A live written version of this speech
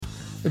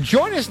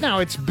Join us now.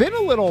 It's been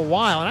a little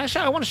while. And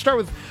actually, I want to start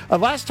with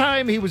last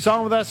time he was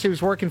on with us, he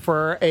was working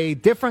for a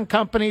different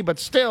company, but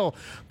still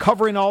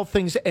covering all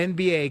things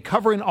NBA,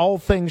 covering all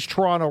things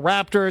Toronto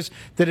Raptors.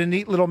 Did a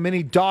neat little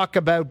mini doc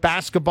about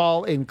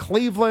basketball in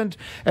Cleveland.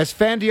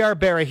 Esfandiar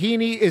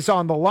Baraheni is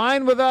on the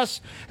line with us.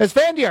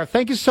 Esfandiar,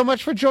 thank you so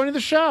much for joining the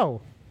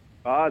show.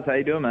 Oz, how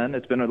you doing, man?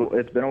 It's been a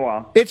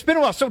while. It's been a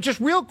while. So just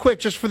real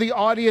quick, just for the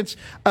audience,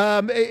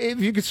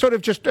 if you could sort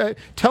of just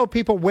tell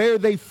people where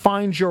they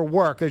find your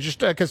work. Just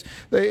because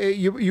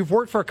you've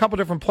worked for a couple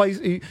different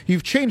places.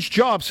 You've changed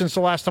jobs since the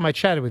last time I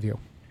chatted with you.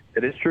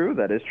 It is true.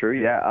 That is true,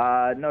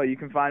 yeah. No, you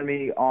can find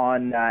me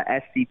on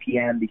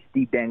SCPN, the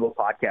Steve Dangle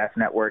Podcast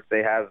Network.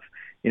 They have,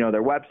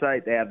 their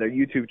website. They have their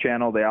YouTube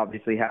channel. They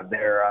obviously have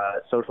their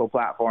social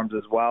platforms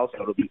as well.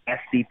 So it'll be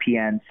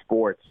SCPN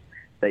Sports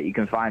that you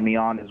can find me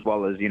on, as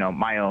well as,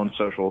 my own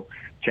social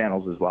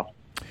channels as well.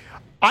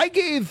 I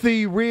gave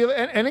the real,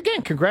 and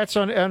again, congrats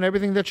on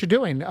everything that you're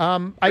doing.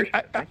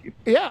 Thank you.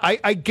 Yeah,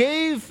 I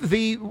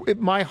gave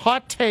my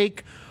hot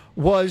take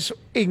was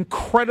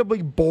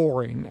incredibly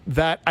boring.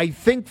 That I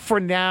think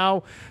for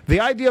now, the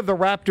idea of the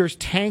Raptors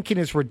tanking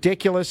is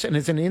ridiculous and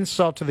is an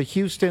insult to the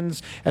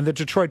Houstons and the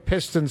Detroit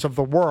Pistons of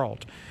the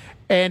world.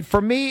 And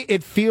for me,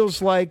 it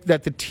feels like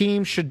that the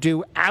team should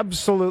do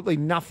absolutely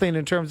nothing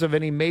in terms of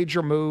any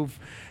major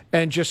move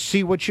and just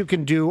see what you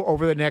can do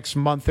over the next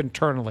month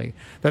internally.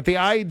 That the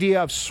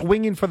idea of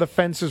swinging for the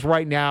fences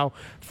right now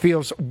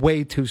feels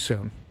way too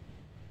soon.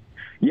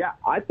 Yeah,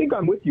 I think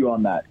I'm with you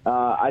on that.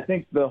 I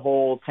think the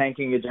whole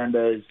tanking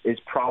agenda is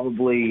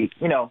probably,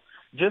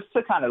 just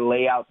to kind of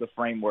lay out the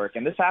framework.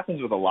 And this happens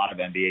with a lot of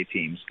NBA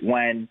teams.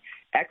 When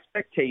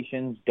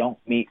expectations don't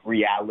meet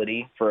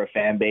reality for a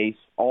fan base,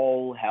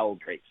 all hell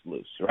breaks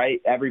loose, right?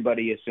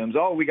 Everybody assumes,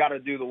 we got to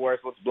do the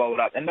worst, let's blow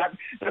it up. And that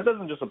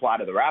doesn't just apply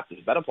to the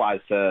Raptors. That applies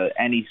to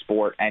any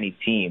sport, any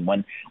team.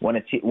 When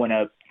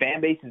a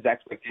fan base's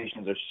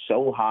expectations are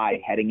so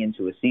high heading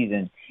into a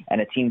season and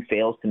a team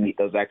fails to meet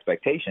those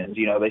expectations,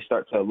 they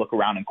start to look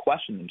around and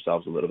question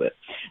themselves a little bit.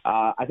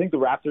 I think the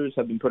Raptors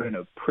have been put in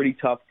a pretty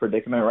tough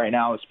predicament right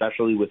now,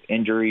 especially with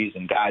injuries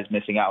and guys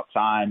missing out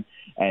time,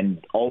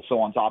 and also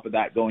on top of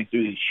that going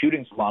through these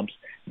shooting slumps,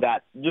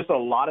 that just a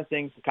lot of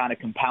things kind of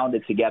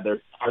compounded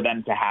together for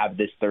them to have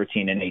this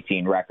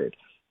 13-18 record.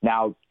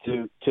 Now,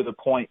 to the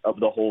point of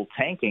the whole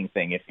tanking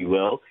thing, if you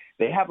will,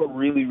 they have a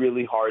really,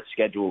 really hard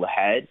schedule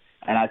ahead.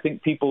 And I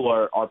think people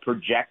are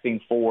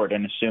projecting forward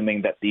and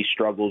assuming that these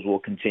struggles will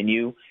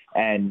continue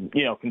and,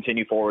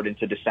 continue forward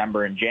into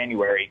December and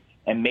January.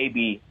 And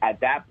maybe at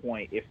that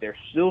point, if they're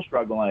still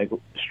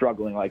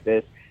struggling like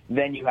this,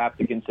 then you have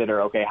to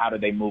consider, okay, how do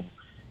they move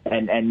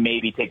and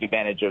maybe take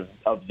advantage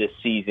of this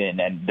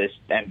season and this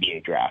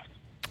NBA draft.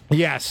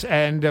 Yes,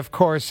 and of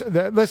course,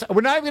 listen,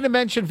 we're not even going to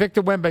mention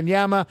Victor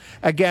Wembanyama.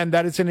 Again,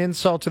 that is an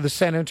insult to the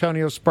San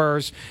Antonio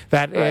Spurs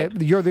that right.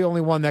 You're the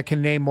only one that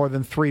can name more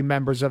than 3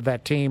 members of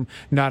that team,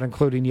 not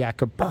including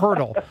Jakob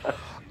Poeltl.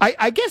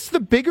 I guess the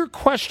bigger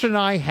question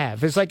I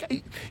have is,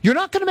 you're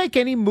not going to make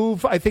any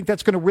move, I think,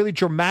 that's going to really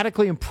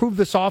dramatically improve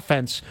this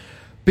offense,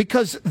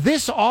 because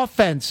this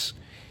offense,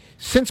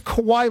 since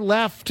Kawhi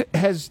left,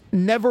 has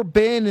never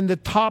been in the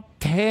top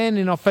 10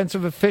 in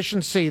offensive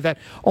efficiency. That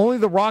only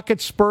the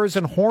Rockets, Spurs,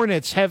 and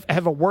Hornets have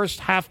a worse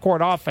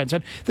half-court offense.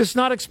 And this is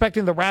not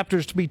expecting the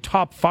Raptors to be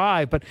top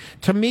 5, but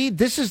to me,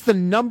 this is the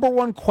number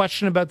one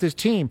question about this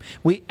team.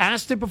 We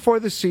asked it before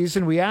the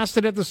season. We asked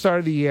it at the start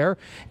of the year.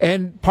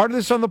 And part of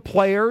this on the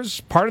players.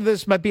 Part of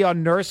this might be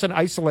on Nurse and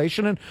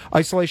isolation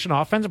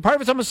offense. And part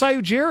of it's on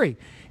Masai Ujiri.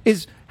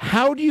 Is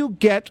how do you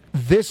get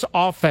this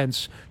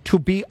offense to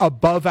be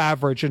above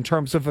average in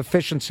terms of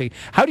efficiency?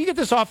 How do you get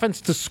this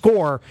offense to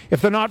score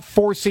if they're not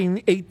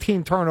forcing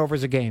 18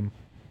 turnovers a game?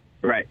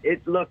 Right.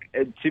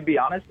 To be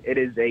honest, it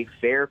is a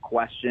fair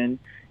question.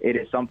 It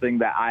is something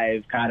that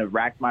I've kind of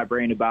racked my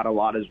brain about a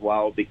lot as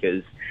well,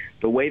 because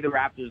the way the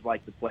Raptors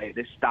like to play,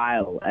 this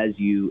style, as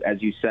you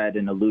said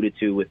and alluded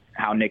to with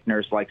how Nick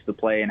Nurse likes to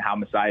play and how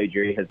Masai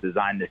Ujiri has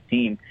designed this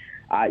team,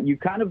 you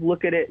kind of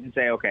look at it and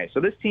say, okay,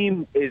 so this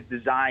team is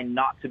designed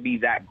not to be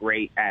that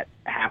great at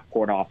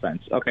half-court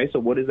offense. Okay, so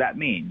what does that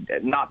mean?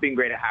 Not being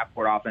great at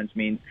half-court offense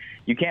means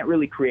you can't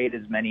really create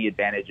as many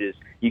advantages.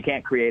 You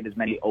can't create as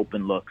many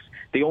open looks.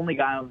 The only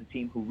guy on the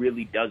team who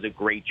really does a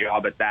great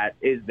job at that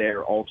is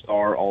their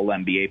all-star,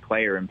 all-NBA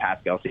player in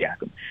Pascal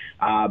Siakam.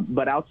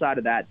 But outside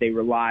of that, they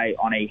rely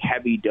on a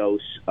heavy dose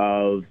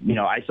of,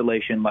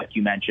 isolation, like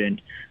you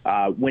mentioned,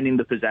 winning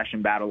the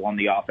possession battle on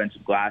the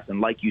offensive glass,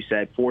 and like you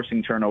said,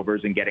 forcing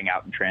turnovers and getting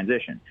out in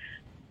transition.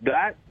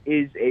 That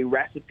is a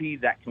recipe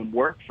that can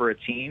work for a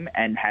team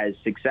and has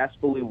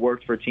successfully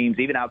worked for teams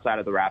even outside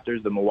of the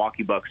Raptors. The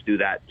Milwaukee Bucks do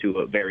that to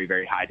a very,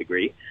 very high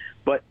degree.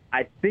 But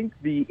I think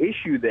the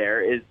issue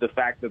there is the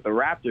fact that the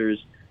Raptors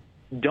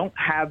don't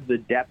have the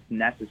depth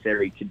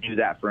necessary to do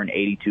that for an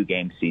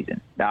 82-game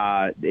season.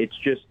 It's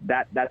just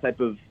that type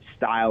of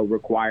style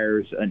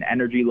requires an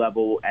energy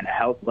level and a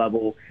health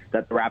level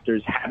that the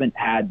Raptors haven't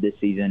had this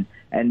season,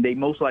 and they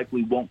most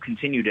likely won't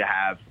continue to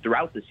have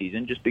throughout the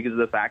season, just because of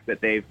the fact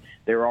that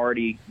they're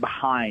already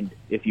behind,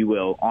 if you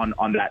will,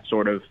 on that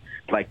sort of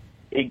like.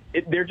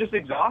 They're just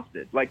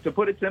exhausted. Like, to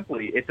put it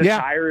simply, it's a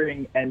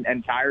tiring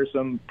and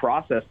tiresome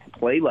process to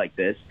play like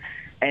this.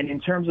 And in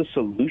terms of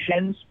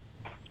solutions,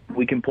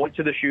 we can point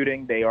to the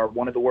shooting. They are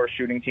one of the worst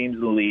shooting teams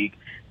in the league.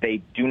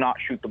 They do not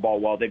shoot the ball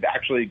well. They've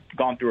actually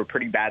gone through a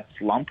pretty bad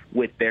slump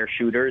with their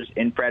shooters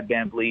in Fred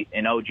VanVleet,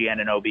 in OG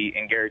Anunoby,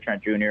 and Gary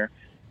Trent Jr.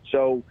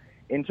 So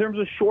in terms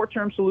of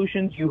short-term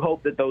solutions, you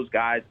hope that those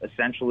guys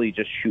essentially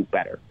just shoot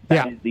better.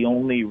 That is the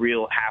only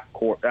real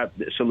half-court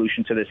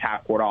solution to this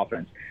half-court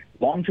offense.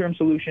 Long-term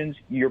solutions,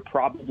 you're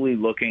probably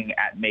looking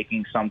at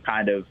making some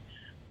kind of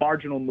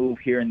marginal move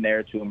here and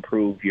there to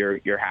improve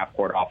your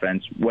half-court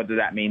offense, whether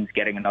that means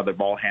getting another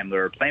ball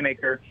handler or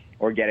playmaker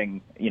or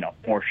getting,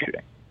 more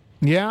shooting.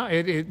 Yeah,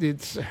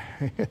 it's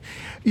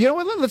you know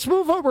what? Let's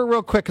move over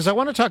real quick because I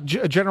want to talk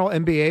general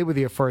NBA with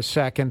you for a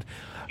second.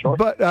 Sure.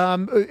 But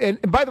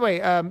and by the way,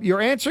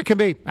 your answer can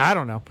be I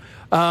don't know.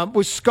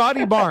 With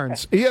Scotty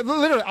Barnes,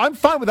 literally, I'm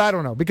fine with I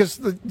don't know because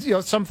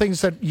some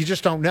things that you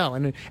just don't know,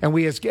 and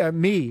we as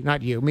me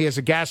as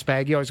a gas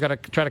bag, you always got to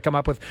try to come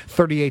up with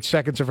 38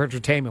 seconds of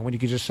entertainment when you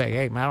can just say,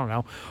 hey, I don't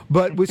know.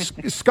 But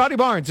with Scotty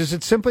Barnes, is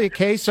it simply a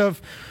case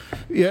of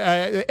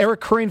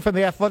Eric Koreen from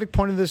The Athletic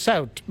pointed this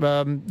out?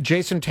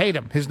 Jason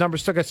Tatum, his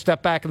numbers took a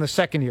step back in the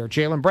second year.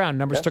 Jaylen Brown,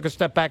 numbers took a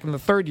step back in the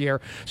third year.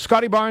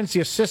 Scotty Barnes, the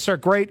assists are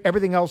great.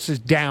 Everything else is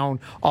down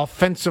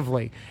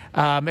offensively.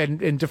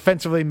 And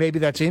defensively, maybe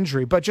that's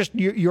injury. But just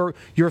your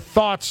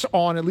thoughts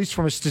on, at least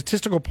from a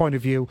statistical point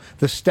of view,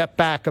 the step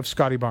back of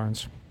Scotty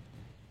Barnes.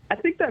 I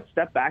think that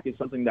step back is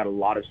something that a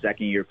lot of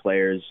second-year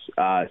players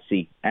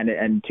see.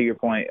 And to your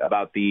point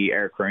about the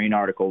Eric Koreen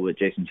article with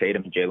Jason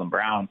Tatum and Jaylen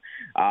Brown,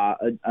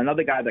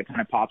 another guy that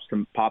kind of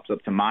pops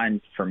up to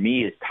mind for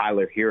me is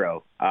Tyler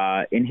Hero.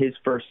 In his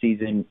first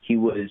season, he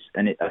was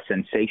a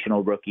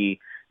sensational rookie.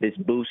 This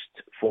boost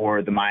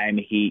for the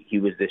Miami Heat. He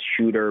was this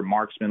shooter,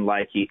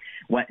 marksman-like. He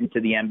went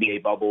into the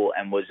NBA bubble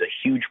and was a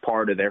huge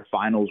part of their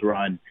finals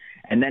run.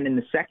 And then in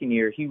the second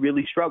year, he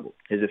really struggled.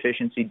 His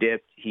efficiency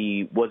dipped.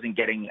 He wasn't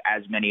getting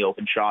as many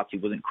open shots. He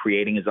wasn't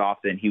creating as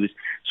often. He was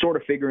sort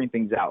of figuring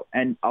things out.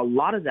 And a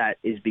lot of that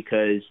is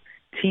because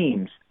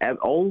teams,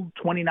 all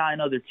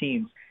 29 other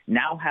teams,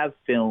 now have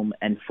film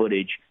and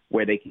footage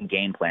where they can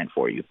game plan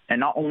for you. And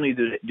not only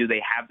do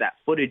they have that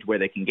footage where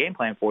they can game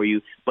plan for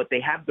you, but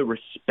they have the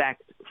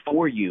respect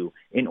for you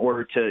in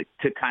order to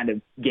kind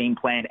of game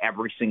plan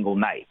every single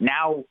night.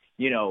 Now,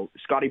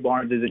 Scotty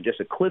Barnes isn't just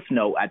a cliff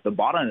note at the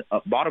bottom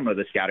of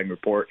the scouting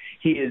report.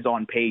 He is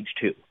on page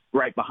 2,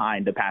 right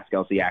behind the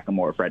Pascal Siakam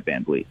or Fred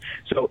VanVleet.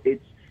 So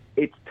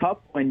it's tough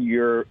when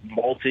you're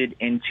vaulted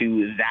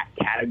into that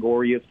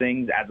category of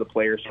things as a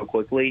player so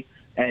quickly.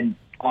 And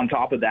on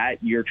top of that,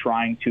 you're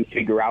trying to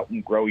figure out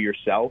and grow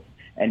yourself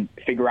and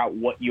figure out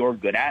what you're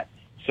good at.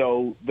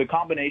 So the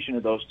combination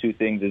of those two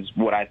things is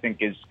what I think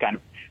is kind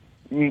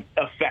of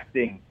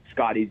affecting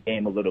Scotty's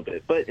game a little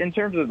bit. But in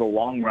terms of the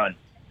long run,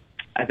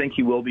 I think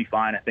he will be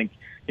fine. I think,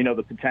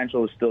 the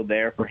potential is still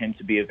there for him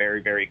to be a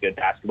very, very good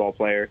basketball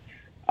player.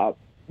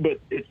 But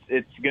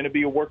it's going to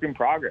be a work in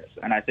progress.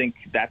 And I think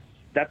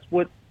that's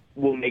what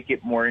will make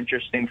it more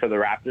interesting for the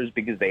Raptors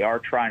because they are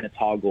trying to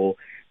toggle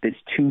this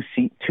two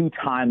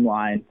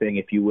timeline thing,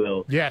 if you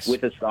will,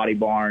 with a Scotty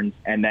Barnes,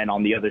 and then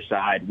on the other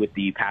side with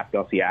the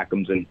Pascal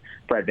Siakams and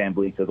Fred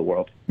VanVleets of the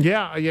world.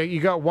 Yeah,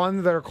 you got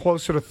one that are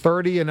closer to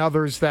 30 and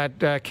others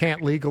that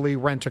can't legally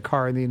rent a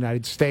car in the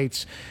United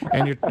States,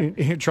 and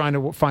you're trying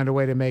to find a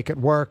way to make it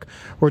work.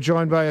 We're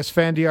joined by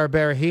Esfandiar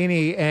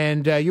Baraheni,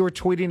 and you were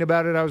tweeting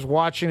about it. I was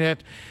watching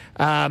it.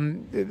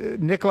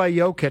 Nikola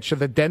Jokic of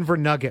the Denver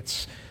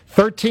Nuggets.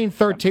 13,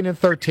 13, and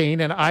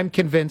 13, and I'm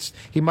convinced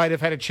he might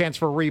have had a chance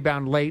for a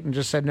rebound late and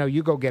just said, no,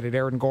 you go get it,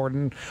 Aaron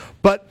Gordon.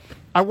 But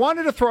I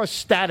wanted to throw a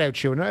stat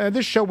at you. And on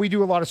this show, we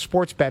do a lot of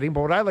sports betting,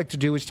 but what I like to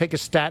do is take a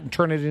stat and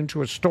turn it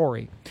into a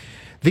story.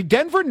 The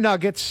Denver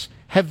Nuggets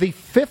have the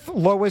 5th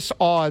lowest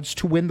odds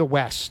to win the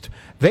West.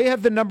 They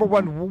have the number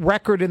 1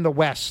 record in the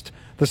West.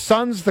 The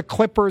Suns, the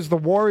Clippers, the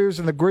Warriors,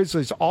 and the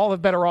Grizzlies all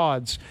have better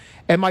odds.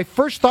 And my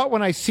first thought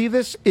when I see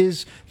this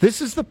is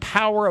the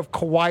power of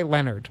Kawhi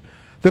Leonard.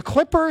 The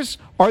Clippers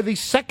are the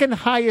second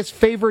highest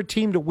favored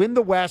team to win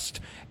the West,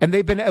 and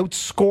they've been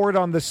outscored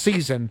on the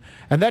season.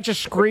 And that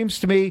just screams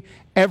to me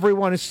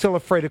everyone is still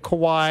afraid of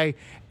Kawhi,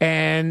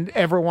 and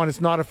everyone is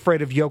not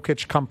afraid of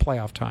Jokic come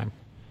playoff time.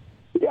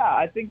 Yeah,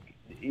 I think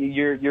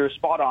you're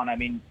spot on. I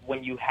mean,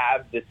 when you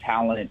have the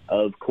talent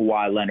of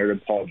Kawhi Leonard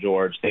and Paul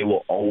George, they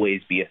will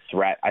always be a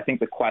threat. I think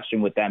the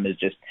question with them is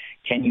just,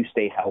 can you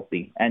stay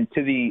healthy? And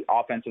to the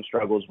offensive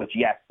struggles, which,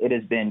 yes, it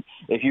has been,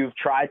 if you've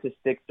tried to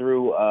stick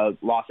through a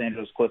Los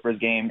Angeles Clippers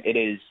game, it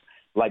is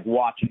like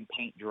watching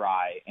paint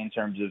dry in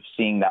terms of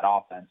seeing that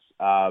offense.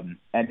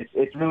 And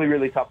it's really,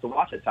 really tough to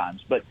watch at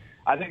times. But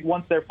I think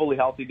once they're fully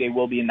healthy, they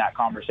will be in that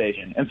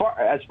conversation. And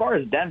as far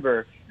as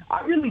Denver,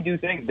 I really do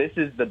think this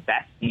is the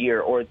best year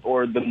or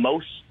the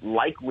most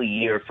likely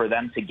year for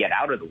them to get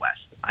out of the West.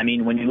 I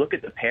mean, when you look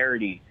at the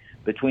parity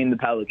between the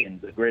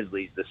Pelicans, the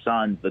Grizzlies, the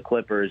Suns, the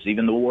Clippers,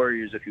 even the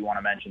Warriors, if you want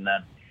to mention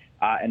them,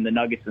 and the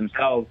Nuggets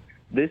themselves,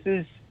 this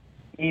is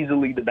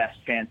easily the best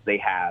chance they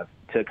have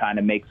to kind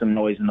of make some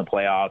noise in the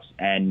playoffs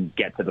and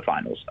get to the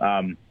finals.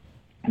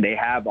 They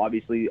have,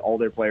 obviously, all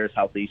their players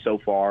healthy so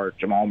far.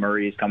 Jamal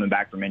Murray is coming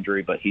back from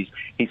injury, but he's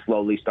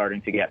slowly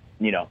starting to get,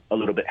 a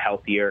little bit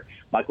healthier.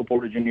 Michael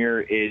Porter Jr.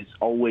 is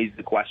always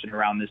the question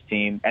around this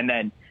team. And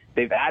then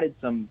they've added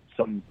some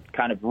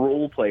kind of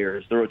role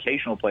players, the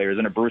rotational players,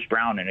 and a Bruce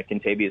Brown and a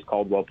Kentavious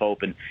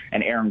Caldwell-Pope, and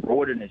Aaron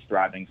Gordon is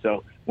thriving.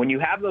 So when you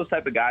have those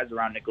type of guys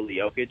around Nikola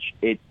Jokic,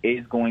 it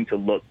is going to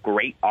look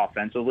great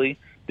offensively.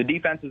 The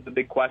defense is the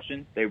big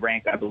question. They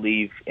rank, I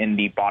believe, in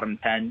the bottom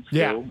 10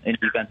 still in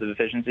defensive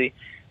efficiency.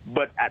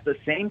 But at the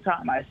same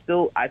time,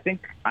 I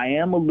think I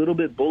am a little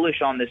bit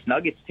bullish on this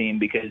Nuggets team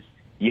because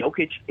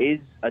Jokic is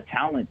a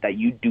talent that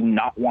you do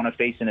not want to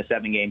face in a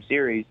 7-game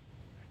series.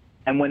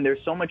 And when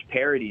there's so much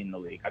parity in the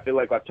league, I feel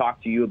like I've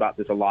talked to you about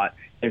this a lot.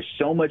 There's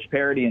so much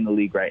parity in the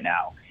league right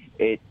now.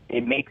 It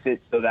makes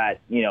it so that,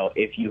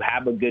 if you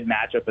have a good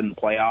matchup in the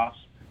playoffs,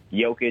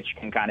 Jokic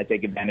can kind of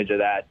take advantage of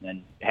that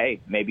and, hey,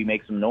 maybe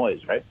make some noise,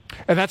 right?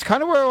 And that's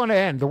kind of where I want to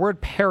end, the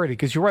word parity,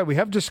 because you're right, we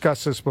have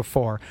discussed this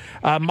before.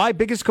 My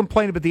biggest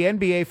complaint about the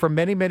NBA for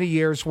many, many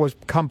years was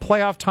come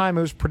playoff time,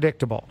 it was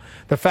predictable.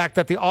 The fact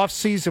that the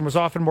offseason was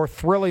often more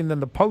thrilling than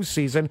the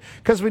postseason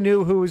because we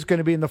knew who was going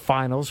to be in the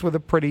finals with a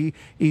pretty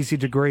easy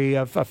degree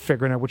of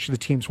figuring out which the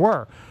teams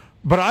were.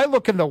 But I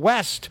look in the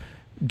West,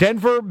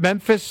 Denver,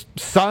 Memphis,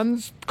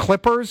 Suns,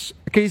 Clippers.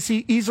 Can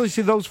you easily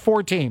see those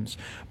 4 teams?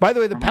 By the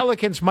way, the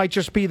Pelicans might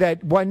just be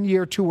that 1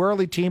 year too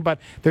early team, but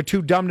they're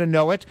too dumb to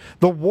know it.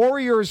 The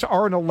Warriors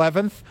are in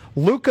 11th.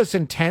 Luka's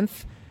in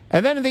 10th.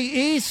 And then in the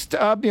East,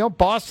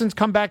 Boston's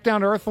come back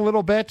down to earth a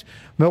little bit.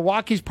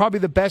 Milwaukee's probably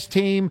the best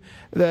team.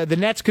 The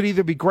Nets could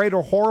either be great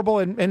or horrible.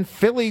 And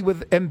Philly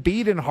with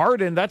Embiid and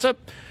Harden, that's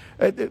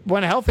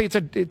when healthy,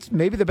 it's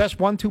maybe the best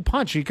 1-2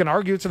 punch. You can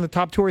argue it's in the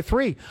top 2 or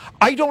 3.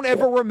 I don't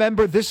ever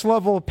remember this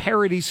level of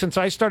parity since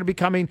I started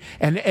becoming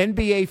an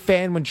NBA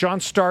fan when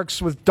John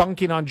Starks was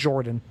dunking on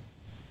Jordan.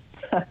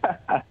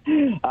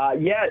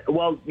 Yeah,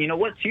 well, you know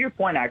what? To your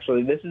point,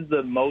 actually, this is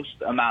the most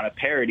amount of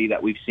parity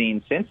that we've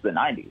seen since the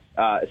 90s,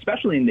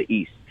 especially in the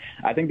East.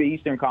 I think the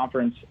Eastern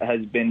Conference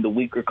has been the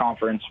weaker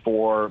conference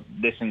for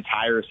this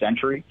entire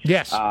century.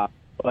 Yes.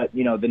 But,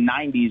 the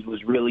 90s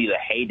was really the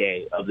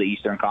heyday of the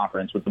Eastern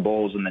Conference with the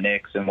Bulls and the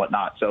Knicks and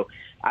whatnot. So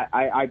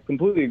I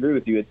completely agree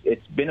with you.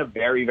 It's been a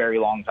very, very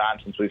long time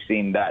since we've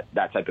seen that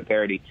type of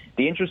parity.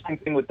 The interesting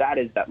thing with that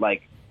is that,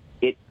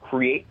 it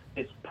creates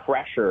this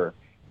pressure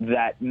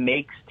that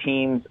makes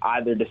teams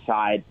either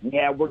decide,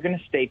 we're going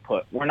to stay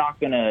put. We're not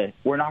going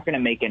to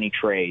make any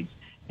trades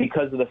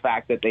because of the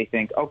fact that they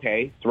think,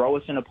 okay, throw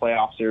us in a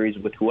playoff series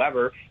with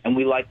whoever, and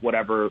we like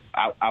whatever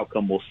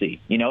outcome we'll see.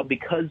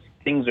 Because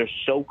things are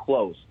so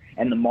close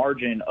and the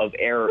margin of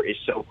error is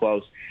so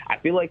close, I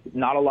feel like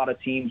not a lot of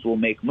teams will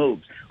make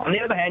moves. On the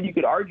other hand, you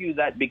could argue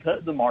that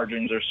because the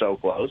margins are so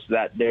close,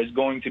 that there's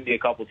going to be a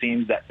couple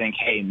teams that think,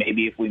 hey,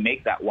 maybe if we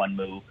make that one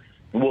move,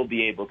 we'll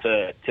be able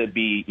to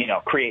be,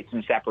 create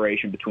some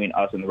separation between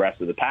us and the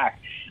rest of the pack.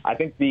 I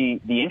think the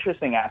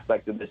interesting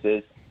aspect of this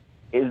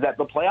is that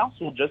the playoffs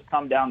will just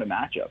come down to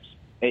matchups.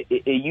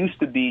 It used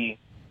to be,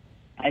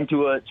 and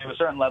to a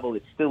certain level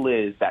it still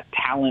is, that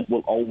talent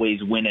will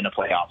always win in a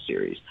playoff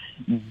series.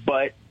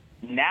 But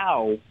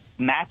now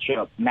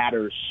matchup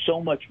matters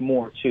so much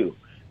more too.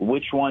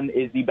 Which one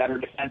is the better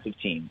defensive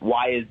team?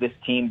 Why is this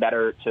team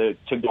better to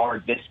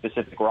guard this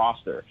specific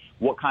roster?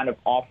 What kind of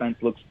offense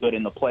looks good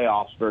in the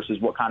playoffs versus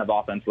what kind of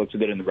offense looks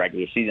good in the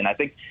regular season? I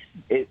think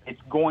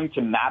it's going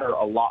to matter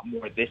a lot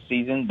more this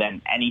season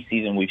than any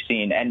season we've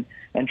seen. And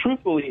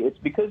truthfully, it's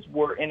because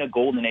we're in a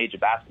golden age of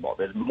basketball.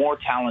 There's more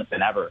talent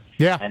than ever.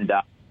 Yeah. And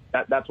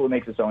that's what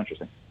makes it so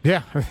interesting.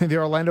 Yeah, the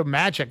Orlando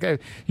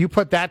Magic. You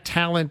put that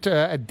talent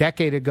a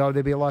decade ago,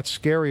 they'd be a lot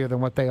scarier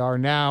than what they are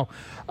now.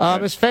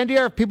 Ms.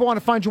 Fandier, if people want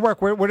to find your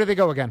work, where do they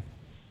go again?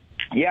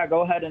 Yeah,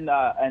 go ahead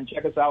and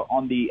check us out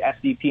on the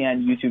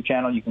SDPN YouTube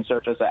channel. You can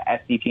search us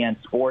at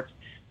SDPN Sports.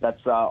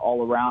 That's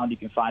all around. You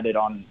can find it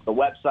on the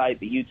website,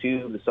 the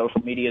YouTube, the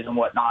social medias and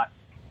whatnot.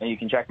 And you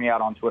can check me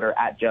out on Twitter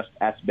at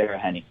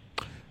JustSBarahenny.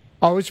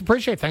 Always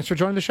appreciate it. Thanks for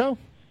joining the show.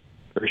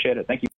 Appreciate it. Thank you.